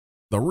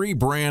The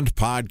Rebrand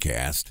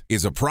Podcast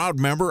is a proud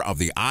member of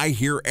the I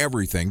Hear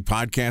Everything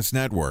Podcast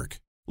Network.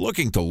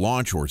 Looking to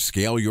launch or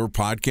scale your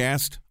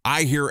podcast?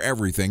 I Hear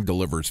Everything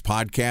delivers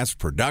podcast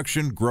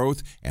production,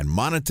 growth, and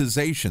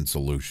monetization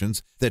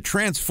solutions that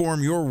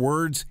transform your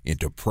words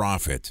into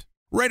profit.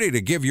 Ready to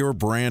give your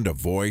brand a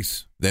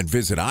voice? Then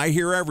visit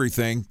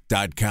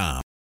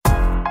iheareverything.com.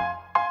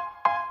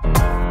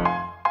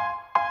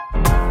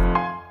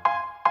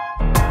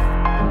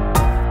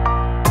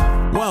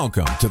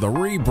 Welcome to the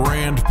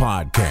Rebrand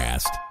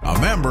Podcast,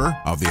 a member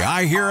of the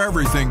I Hear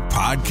Everything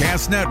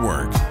Podcast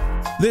Network.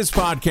 This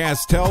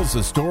podcast tells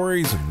the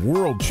stories of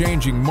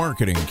world-changing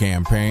marketing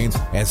campaigns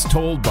as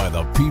told by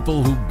the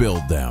people who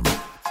build them.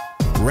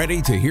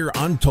 Ready to hear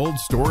untold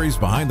stories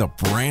behind the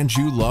brands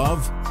you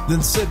love?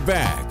 Then sit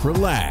back,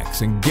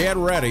 relax, and get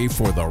ready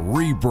for the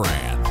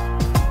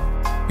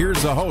rebrand.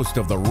 Here's the host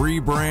of the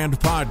Rebrand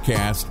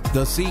Podcast,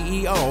 the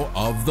CEO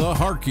of the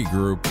Harkey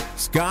Group,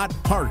 Scott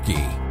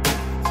Harkey.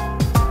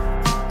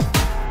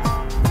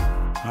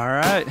 All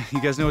right.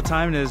 You guys know what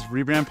time it is.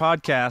 Rebrand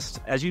Podcast.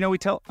 As you know, we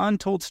tell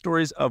untold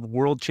stories of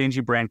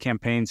world-changing brand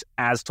campaigns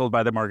as told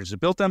by the marketers who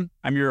built them.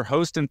 I'm your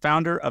host and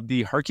founder of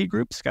the Harkey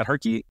Group, Scott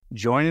Harkey.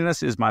 Joining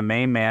us is my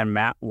main man,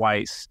 Matt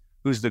Weiss,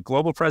 who's the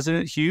global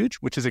president at Huge,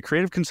 which is a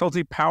creative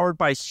consultancy powered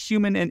by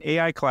human and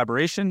AI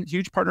collaboration.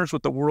 Huge partners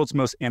with the world's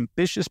most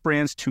ambitious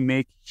brands to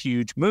make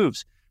huge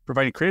moves,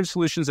 providing creative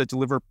solutions that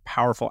deliver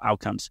powerful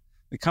outcomes.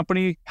 The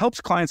company helps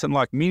clients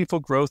unlock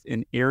meaningful growth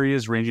in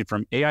areas ranging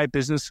from AI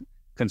business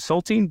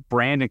consulting,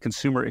 brand and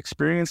consumer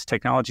experience,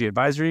 technology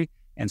advisory,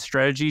 and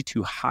strategy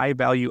to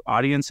high-value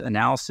audience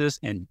analysis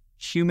and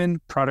human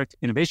product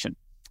innovation.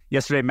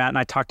 Yesterday, Matt and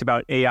I talked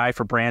about AI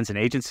for brands and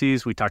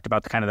agencies. We talked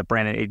about the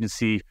brand and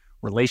agency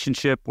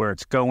relationship, where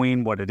it's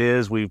going, what it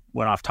is. We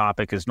went off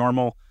topic as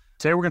normal.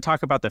 Today, we're going to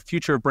talk about the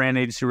future of brand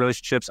and agency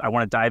relationships. I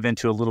want to dive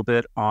into a little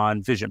bit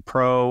on Vision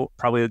Pro,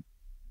 probably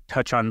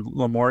touch on a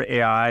little more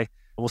AI.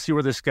 We'll see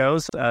where this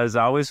goes. As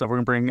always, we're going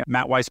to bring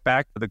Matt Weiss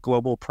back, the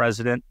global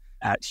president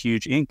at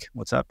Huge Inc.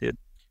 What's up, dude?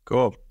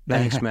 Cool.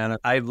 Thanks, man.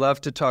 I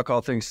love to talk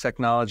all things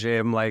technology.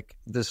 I'm like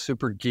the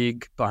super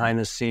geek behind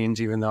the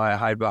scenes, even though I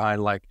hide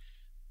behind like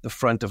the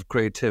front of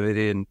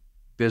creativity and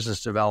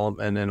business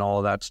development and all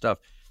of that stuff.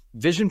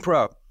 Vision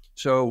Pro.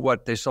 So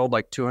what, they sold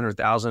like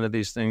 200,000 of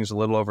these things, a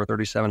little over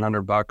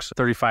 $3,700,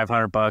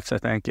 $3,500, I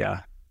think. Yeah.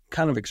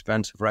 Kind of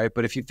expensive, right?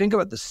 But if you think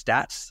about the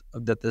stats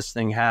that this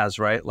thing has,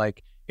 right?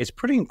 Like it's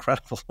pretty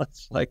incredible.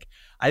 It's like,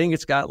 I think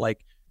it's got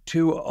like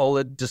 2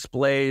 OLED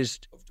displays,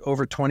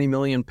 over 20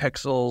 million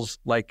pixels,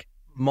 like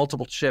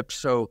multiple chips.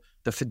 So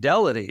the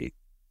fidelity,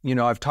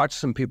 I've talked to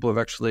some people who've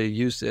actually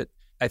used it.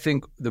 I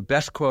think the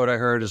best quote I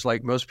heard is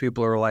like, most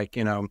people are like,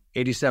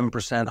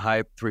 87%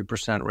 hype,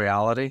 3%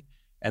 reality.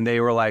 And they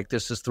were like,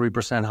 this is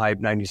 3% hype,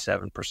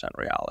 97%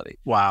 reality.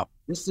 Wow.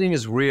 This thing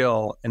is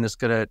real, and it's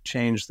going to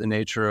change the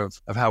nature of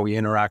how we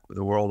interact with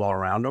the world all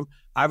around them.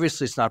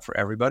 Obviously, it's not for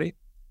everybody,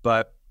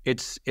 but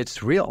it's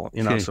real,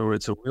 so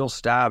it's a real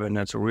stab, and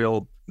it's a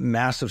real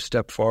massive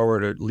step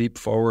forward, a leap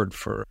forward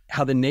for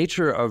how the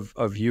nature of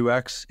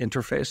UX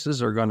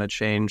interfaces are going to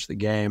change the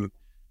game,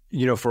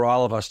 for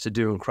all of us to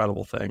do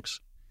incredible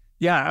things.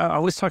 Yeah, I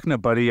was talking to a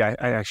buddy. I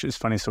actually, it's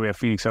funny. So we have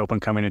Phoenix Open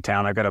coming to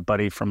town. I've got a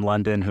buddy from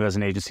London who has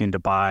an agency in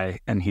Dubai,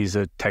 and he's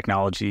a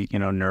technology,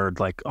 nerd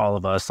like all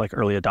of us, like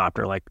early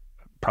adopter, like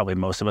probably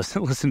most of us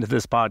that listen to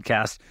this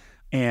podcast.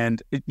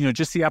 And,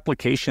 just the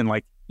application,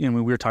 like, we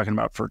were talking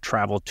about for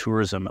travel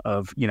tourism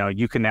of,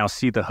 you can now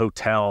see the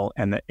hotel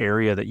and the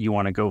area that you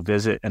want to go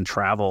visit and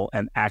travel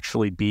and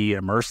actually be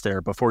immersed there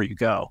before you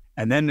go.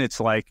 And then it's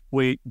like,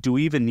 wait, do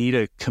we even need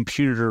a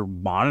computer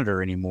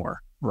monitor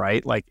anymore?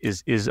 Right? Like,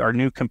 is our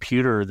new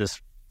computer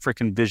this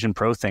freaking Vision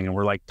Pro thing, and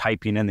we're like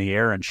typing in the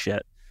air and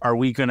shit? Are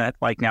we going to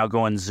like now go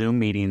on Zoom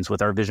meetings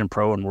with our Vision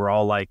Pro and we're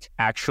all like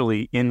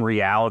actually in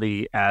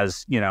reality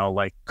as,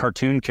 like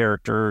cartoon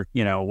character,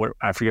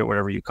 I forget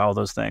whatever you call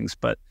those things,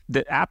 but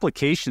the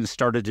application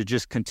started to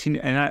just continue.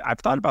 And I've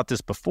thought about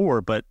this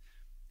before, but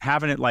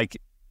having it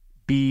like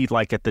be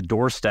like at the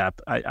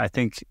doorstep, I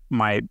think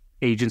my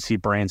agency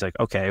brain's like,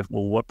 okay,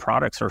 well, what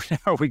products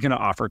are we going to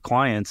offer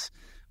clients?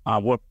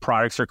 What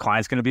products are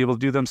clients going to be able to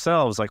do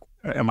themselves? Like,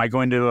 am I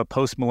going to a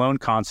Post Malone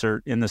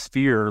concert in the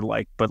Sphere?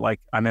 But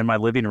I'm in my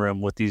living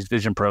room with these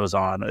Vision Pros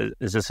on.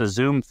 Is this a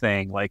Zoom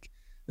thing? Like,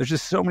 there's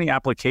just so many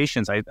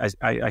applications. I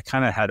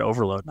kind of had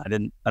overload, and I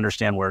didn't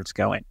understand where it's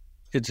going.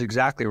 It's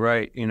exactly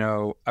right.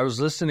 I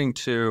was listening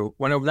to,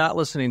 when I'm not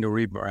listening to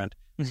Rebrand,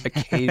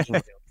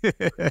 occasionally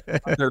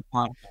other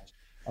podcasts,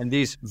 and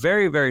these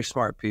very, very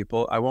smart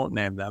people, I won't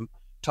name them,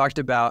 talked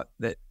about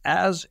that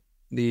as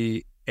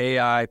the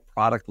AI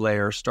product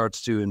layer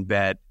starts to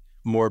embed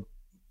more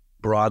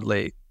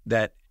broadly,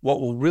 that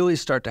what will really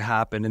start to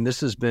happen, and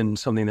this has been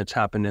something that's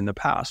happened in the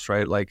past,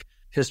 right? Like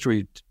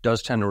history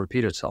does tend to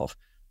repeat itself.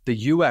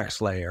 The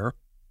UX layer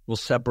will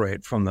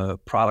separate from the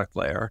product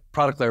layer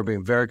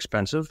being very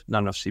expensive, not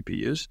enough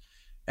CPUs.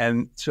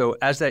 And so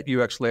as that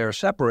UX layer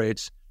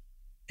separates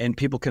and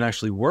people can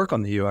actually work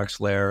on the UX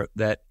layer,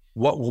 that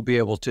what we'll be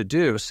able to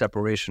do,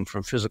 separation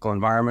from physical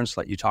environments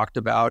like you talked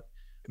about,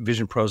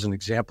 Vision Pro is an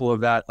example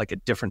of that, like a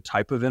different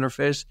type of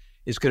interface,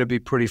 is going to be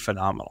pretty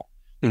phenomenal.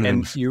 Mm-hmm.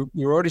 And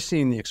you're already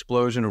seeing the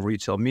explosion of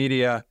retail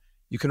media.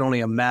 You can only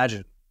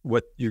imagine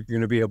what you're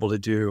going to be able to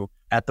do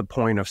at the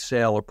point of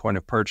sale or point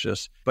of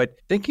purchase. But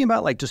thinking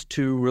about like just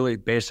two really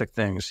basic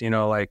things,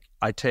 like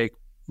I take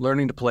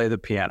learning to play the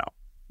piano,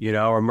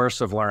 or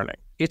immersive learning.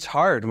 It's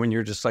hard when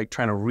you're just like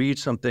trying to read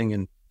something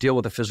and deal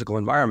with a physical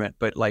environment,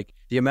 but like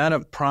the amount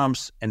of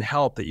prompts and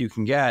help that you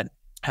can get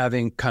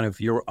having kind of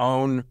your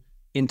own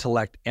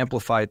intellect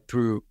amplified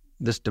through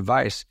this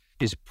device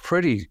is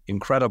pretty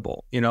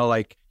incredible.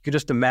 Like you could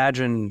just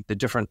imagine the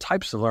different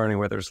types of learning,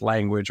 whether it's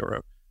language or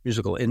a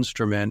musical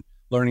instrument,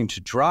 learning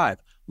to drive,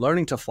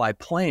 learning to fly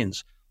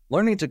planes,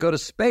 learning to go to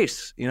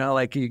space,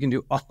 like you can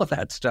do all of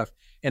that stuff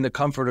in the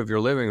comfort of your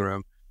living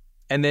room.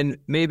 And then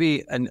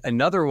maybe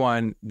another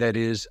one that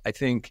is, I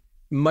think,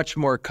 much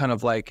more kind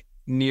of like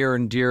near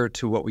and dear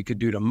to what we could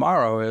do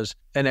tomorrow is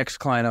an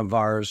ex-client of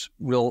ours,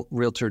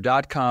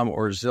 Realtor.com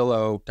or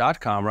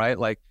Zillow.com, right?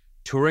 Like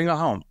touring a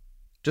home.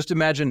 Just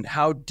imagine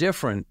how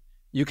different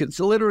you could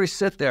literally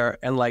sit there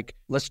and like,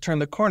 let's turn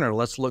the corner,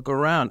 let's look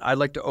around. I'd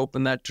like to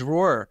open that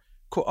drawer.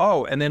 Cool.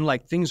 Oh, and then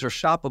like things are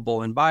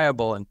shoppable and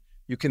buyable, and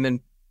you can then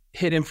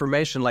hit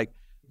information. Like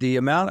the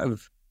amount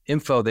of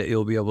info that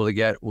you'll be able to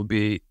get will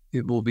be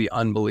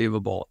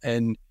unbelievable.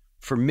 And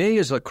for me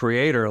as a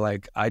creator,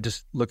 like I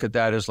just look at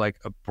that as like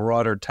a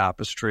broader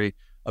tapestry,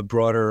 a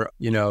broader,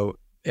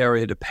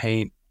 area to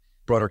paint,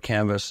 broader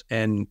canvas.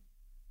 And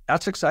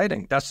that's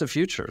exciting. That's the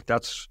future.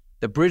 That's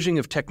the bridging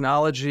of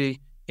technology,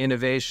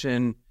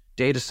 innovation,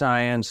 data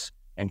science,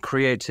 and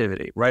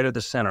creativity right at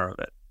the center of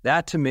it.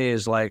 That to me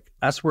is like,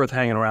 that's worth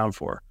hanging around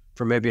for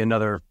maybe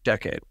another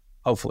decade,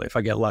 hopefully, if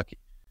I get lucky.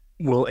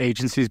 Will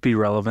agencies be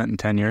relevant in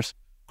 10 years?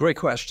 Great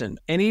question.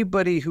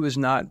 Anybody who is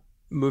not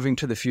moving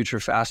to the future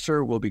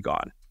faster will be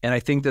gone. And I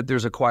think that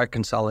there's a quiet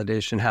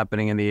consolidation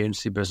happening in the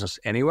agency business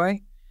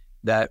anyway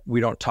that we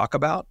don't talk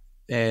about.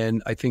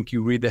 And I think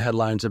you read the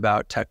headlines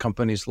about tech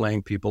companies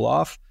laying people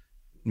off,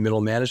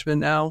 middle management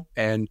now.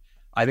 And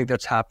I think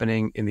that's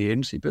happening in the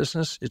agency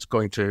business. It's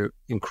going to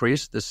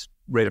increase this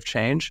rate of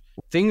change.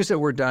 Things that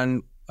were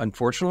done,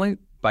 unfortunately,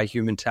 by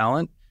human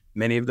talent,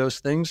 many of those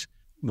things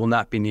will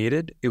not be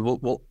needed.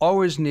 We'll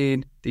always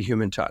need the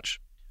human touch.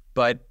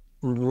 But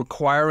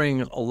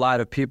requiring a lot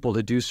of people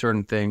to do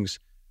certain things,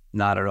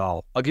 not at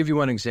all. I'll give you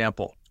one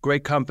example.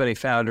 Great company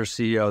founder,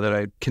 CEO that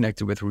I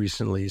connected with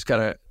recently. He's got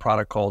a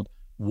product called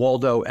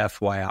Waldo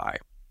FYI.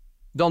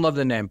 Don't love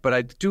the name, but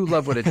I do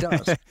love what it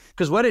does.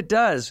 Because what it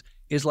does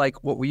is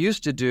like what we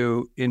used to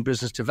do in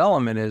business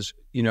development is,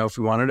 if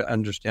we wanted to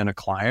understand a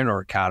client or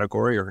a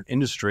category or an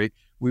industry,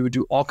 we would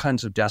do all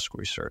kinds of desk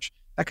research.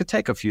 That could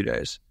take a few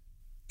days.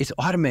 It's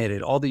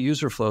automated. All the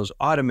user flows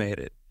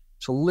automated.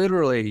 So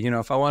literally,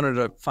 if I wanted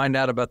to find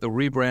out about the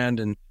rebrand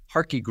and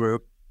Harkey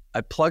Group, I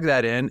plug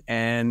that in,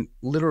 and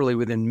literally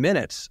within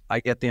minutes,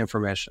 I get the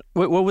information.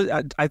 What was?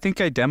 I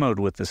think I demoed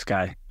with this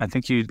guy. I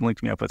think you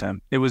linked me up with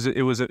him. It was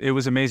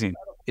amazing.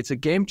 It's a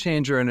game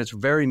changer, and it's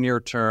very near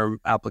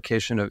term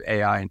application of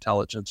AI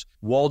intelligence.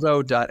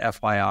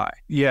 Waldo.fyi.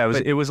 Yeah,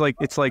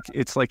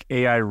 it's like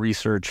AI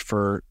research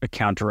for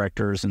account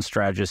directors and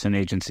strategists and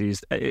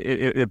agencies.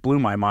 It blew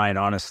my mind,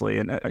 honestly.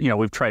 And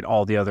we've tried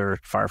all the other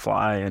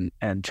Firefly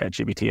and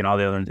ChatGPT and all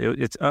the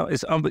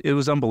other. It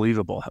was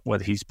unbelievable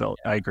what he's built.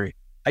 I agree.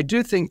 I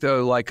do think,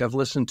 though, like I've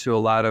listened to a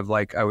lot of,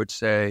 like, I would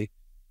say,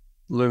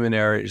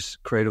 luminaries,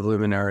 creative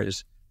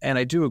luminaries, and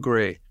I do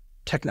agree.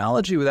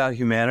 Technology without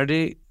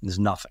humanity is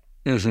nothing.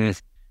 Mm-hmm.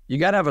 You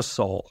got to have a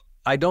soul.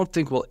 I don't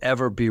think we'll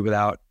ever be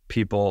without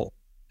people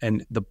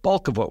and the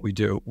bulk of what we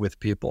do with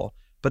people,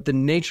 but the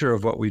nature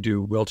of what we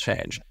do will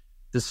change.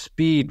 The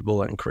speed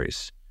will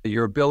increase.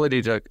 Your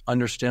ability to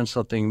understand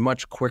something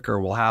much quicker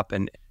will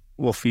happen.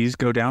 Will fees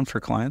go down for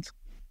clients?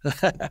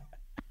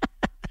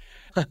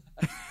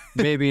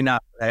 Maybe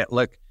not.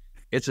 Look,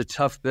 it's a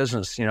tough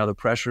business. The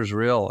pressure's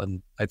real.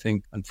 And I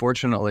think,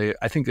 unfortunately,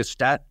 the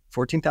stat,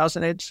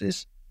 14,000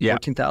 agencies? Yeah.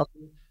 14,000?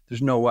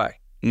 There's no way.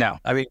 No.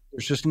 I mean,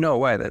 there's just no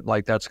way that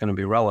that's going to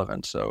be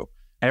relevant. So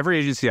every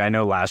agency I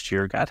know last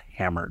year got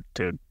hammered,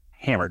 dude.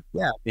 Hammered.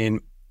 Yeah. I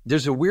mean,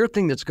 there's a weird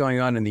thing that's going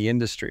on in the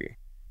industry.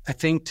 I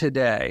think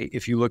today,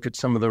 if you look at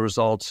some of the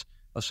results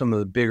of some of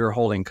the bigger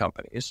holding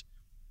companies,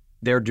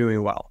 they're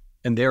doing well.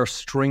 And they're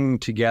stringing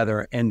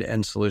together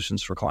end-to-end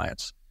solutions for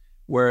clients.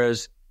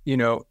 Whereas,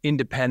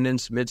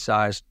 independents,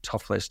 mid-sized,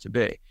 tough place to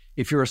be.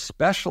 If you're a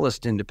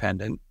specialist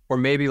independent, or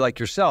maybe like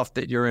yourself,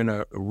 that you're in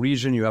a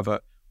region, you have a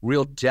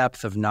real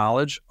depth of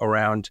knowledge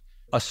around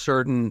a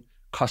certain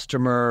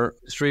customer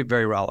industry,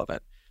 very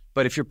relevant.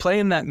 But if you're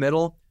playing that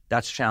middle,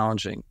 that's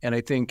challenging. And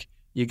I think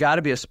you got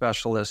to be a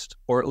specialist,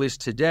 or at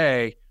least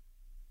today,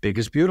 big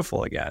is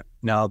beautiful again.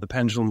 Now the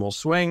pendulum will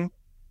swing,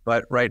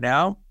 but right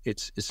now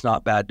it's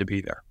not bad to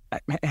be there.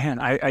 Man,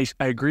 I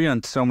agree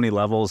on so many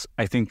levels.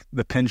 I think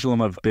the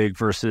pendulum of big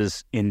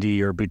versus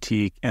indie or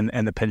boutique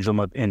and the pendulum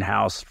of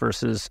in-house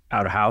versus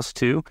out-of-house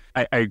too.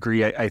 I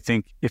agree. I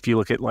think if you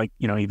look at like,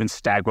 even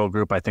Stagwell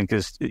Group, I think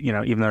is,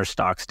 even their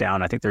stock's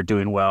down, I think they're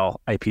doing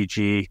well.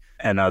 IPG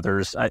and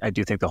others, I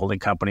do think the holding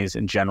companies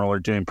in general are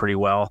doing pretty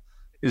well.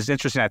 It's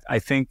interesting. I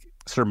think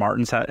Sir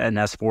Martin's and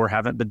S4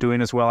 haven't been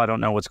doing as well. I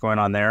don't know what's going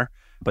on there,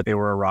 but they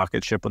were a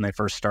rocket ship when they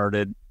first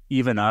started.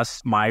 Even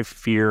us, my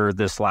fear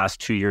this last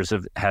 2 years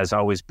has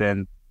always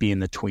been being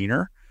the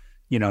tweener,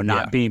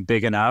 not being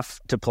big enough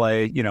to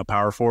play,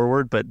 power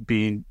forward, but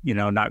being,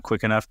 not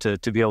quick enough to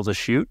be able to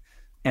shoot.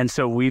 And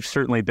so we've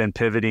certainly been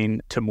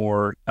pivoting to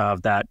more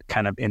of that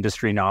kind of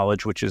industry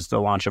knowledge, which is the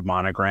launch of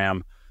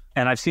Monogram.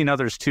 And I've seen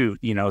others too,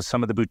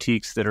 some of the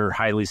boutiques that are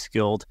highly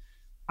skilled.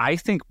 I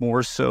think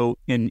more so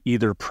in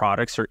either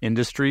products or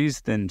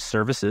industries than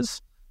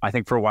services. I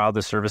think for a while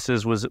the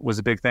services was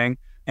a big thing.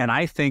 And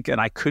I think,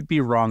 and I could be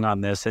wrong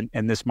on this,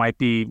 and this might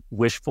be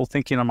wishful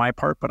thinking on my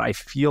part, but I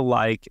feel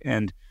like,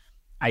 and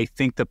I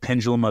think the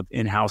pendulum of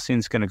in-housing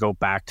is going to go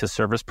back to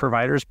service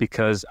providers,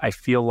 because I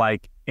feel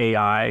like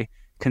AI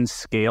can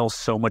scale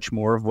so much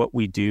more of what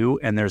we do,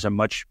 and there's a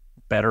much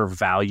better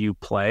value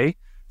play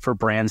for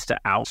brands to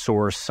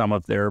outsource some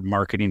of their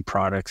marketing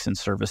products and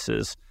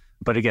services.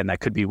 But again,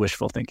 that could be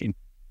wishful thinking.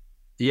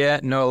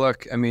 Yeah, no,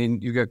 look, I mean,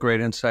 you've got great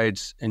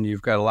insights and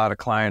you've got a lot of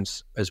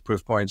clients as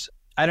proof points.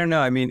 I don't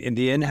know. I mean, in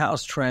the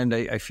in-house trend,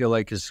 I feel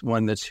like is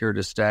one that's here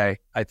to stay.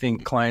 I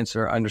think clients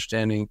are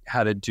understanding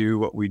how to do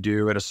what we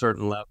do at a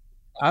certain level.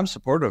 I'm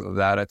supportive of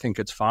that. I think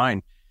it's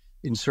fine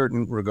in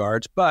certain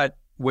regards. But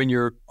when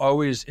you're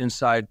always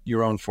inside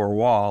your own four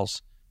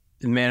walls,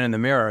 the man in the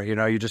mirror, you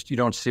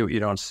don't see what you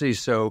don't see.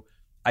 So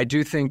I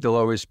do think there'll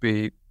always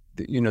be,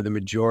 the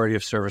majority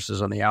of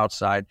services on the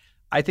outside.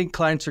 I think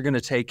clients are going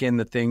to take in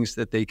the things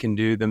that they can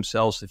do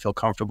themselves to feel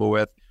comfortable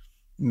with.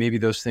 Maybe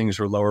those things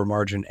are lower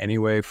margin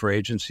anyway for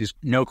agencies.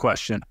 No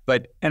question.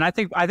 And I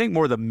think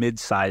more the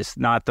mid-size,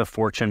 not the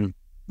Fortune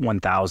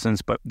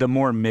 1000s, but the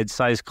more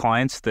mid-sized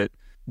clients that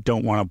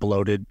don't want a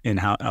bloated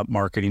in-house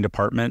marketing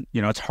department.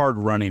 It's hard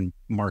running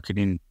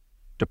marketing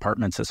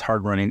departments. It's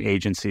hard running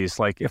agencies.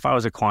 Like if I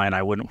was a client,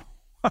 I wouldn't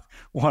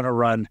want to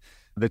run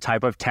the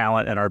type of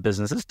talent in our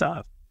business. It's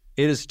tough.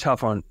 It is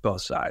tough on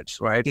both sides,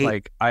 right?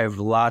 Like I have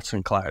lots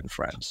of client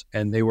friends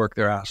and they work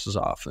their asses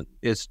off and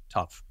it's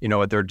tough,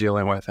 what they're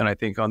dealing with. And I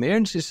think on the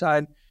agency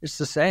side, it's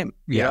the same,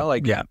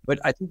 but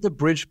I think the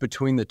bridge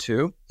between the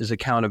two is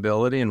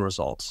accountability and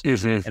results.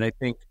 Mm-hmm. And I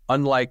think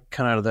unlike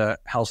kind of the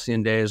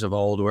halcyon days of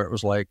old where it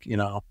was like,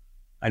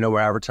 I know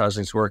where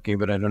advertising's working,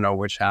 but I don't know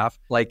which half,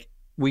 like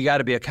we got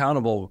to be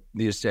accountable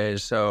these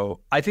days. So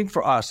I think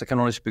for us, I can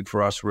only speak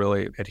for us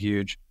really at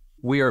Huge.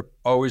 We are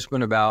always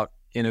been about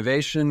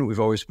innovation. We've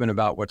always been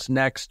about what's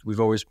next. We've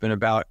always been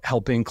about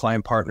helping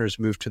client partners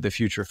move to the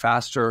future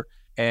faster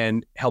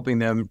and helping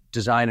them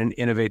design and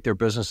innovate their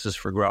businesses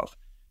for growth.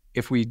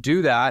 If we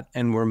do that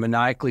and we're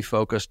maniacally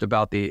focused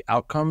about the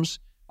outcomes,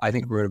 I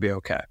think we're going to be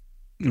okay.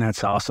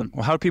 That's awesome.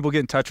 Well, how do people get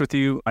in touch with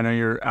you? I know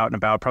you're out and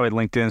about. Probably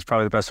LinkedIn is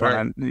probably the best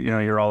one.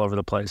 You're all over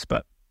the place,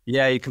 but.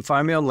 Yeah, you can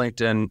find me on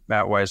LinkedIn,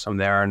 Matt Weiss. I'm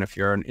there. And if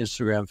you're an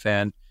Instagram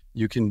fan,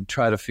 you can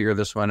try to figure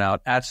this one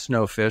out at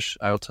Snowfish.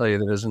 I will tell you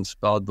that it isn't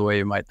spelled the way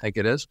you might think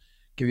it is.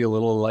 Give you a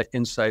little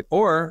insight.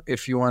 Or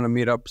if you want to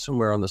meet up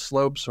somewhere on the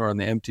slopes or on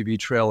the MTB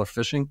trail or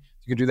fishing,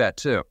 you can do that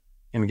too.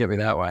 And get me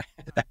that way.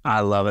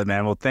 I love it,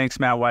 man. Well, thanks,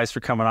 Matt Weiss, for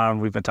coming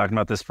on. We've been talking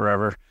about this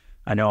forever.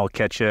 I know I'll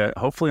catch you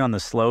hopefully on the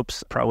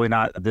slopes. Probably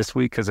not this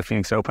week because of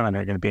Phoenix Open. I know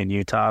you're going to be in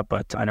Utah,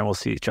 but I know we'll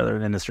see each other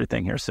at an industry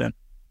thing here soon.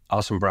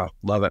 Awesome, bro.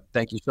 Love it.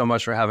 Thank you so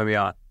much for having me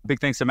on. Big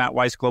thanks to Matt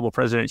Weiss, Global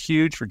President at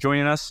Huge, for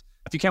joining us.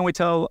 If you can't wait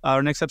till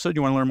our next episode,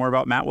 you want to learn more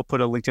about Matt, we'll put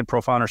a LinkedIn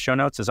profile in our show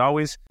notes. As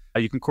always,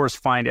 you can, of course,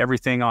 find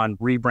everything on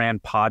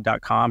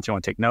rebrandpod.com. If you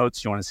want to take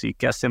notes, you want to see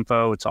guest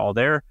info, it's all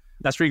there.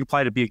 That's where you can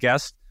apply to be a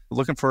guest.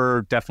 Looking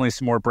for definitely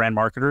some more brand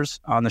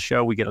marketers on the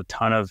show. We get a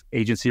ton of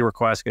agency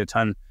requests, get a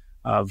ton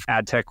of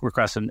ad tech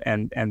requests,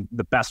 and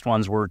the best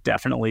ones we're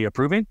definitely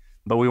approving.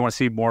 But we want to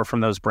see more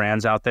from those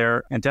brands out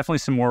there, and definitely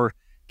some more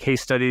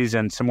case studies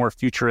and some more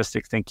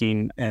futuristic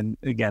thinking. And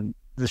again,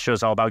 this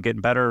show's all about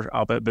getting better,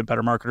 all about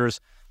better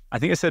marketers. I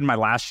think I said in my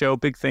last show,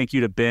 big thank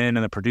you to Ben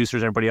and the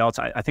producers, everybody else.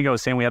 I think I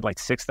was saying we had like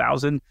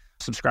 6,000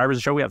 subscribers to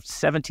the show. We have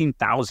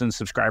 17,000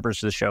 subscribers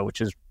to the show, which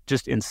is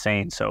just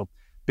insane. So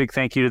big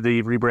thank you to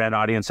the Rebrand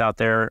audience out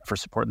there for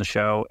supporting the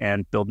show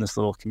and building this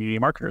little community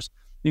of marketers.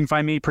 You can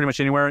find me pretty much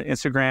anywhere,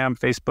 Instagram,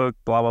 Facebook,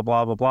 blah, blah,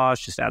 blah, blah, blah.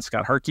 It's just at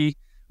Scott Harkey.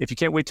 If you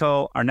can't wait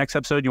till our next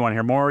episode, you want to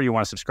hear more, you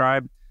want to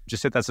subscribe,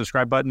 just hit that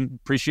subscribe button.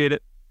 Appreciate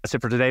it. That's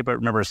it for today. But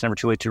remember, it's never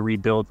too late to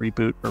rebuild,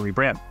 reboot, or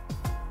rebrand.